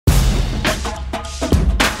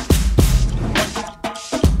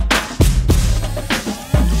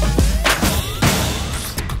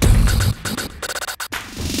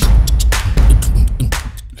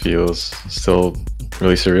feels still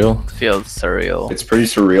really surreal. Feels surreal. It's pretty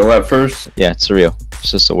surreal at first. Yeah, it's surreal.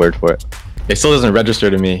 It's just a word for it. It still doesn't register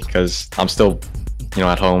to me because I'm still,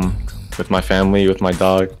 at home with my family, with my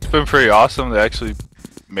dog. It's been pretty awesome to actually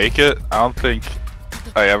make it. I don't think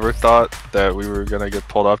I ever thought that we were gonna get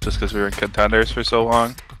pulled up just because we were in contenders for so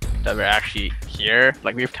long. That we're actually here.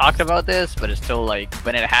 Like, we've talked about this, but it's still like,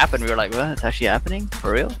 when it happened, we were like, what? It's actually happening?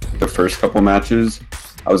 For real? The first couple matches,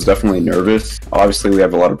 I was definitely nervous. Obviously, we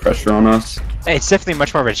have a lot of pressure on us. It's definitely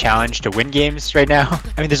much more of a challenge to win games right now.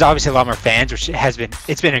 I mean, there's obviously a lot more fans, which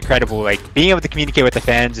it's been incredible. Like, being able to communicate with the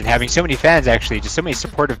fans and having so many fans, actually, just so many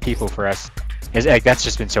supportive people for us. Like, that's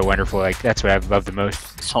just been so wonderful. Like, that's what I've loved the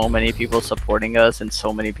most. So many people supporting us and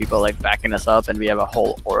so many people like backing us up, and we have a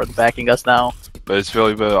whole org backing us now. But it's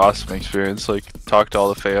really been an awesome experience. Like, talk to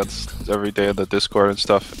all the fans every day in the Discord and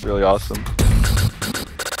stuff. It's really awesome.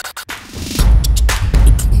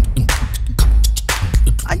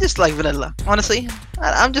 I just like vanilla, honestly.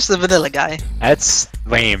 I'm just a vanilla guy. That's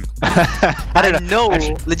lame. I don't know.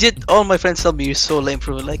 Legit, all my friends tell me you're so lame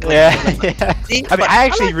for like. Yeah. See, I mean, I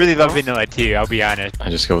actually like really love vanilla too. I'll be honest. I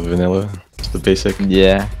just go with vanilla. It's the basic.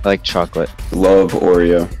 Yeah, I like chocolate. Love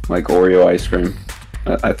Oreo, like Oreo ice cream.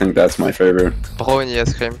 I think that's my favorite. Brownie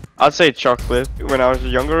ice cream. I'd say chocolate. When I was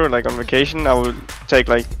younger, like on vacation, I would take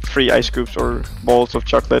like 3 ice scoops or balls of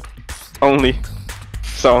chocolate only.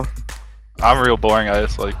 So. I'm real boring. I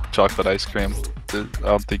just like chocolate ice cream. I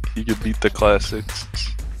don't think you could beat the classics.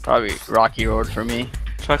 Probably Rocky Road for me.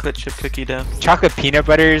 Chocolate chip cookie dough. Chocolate peanut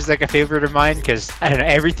butter is like a favorite of mine because I don't know,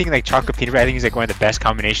 everything like chocolate peanut butter I think is like one of the best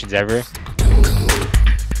combinations ever.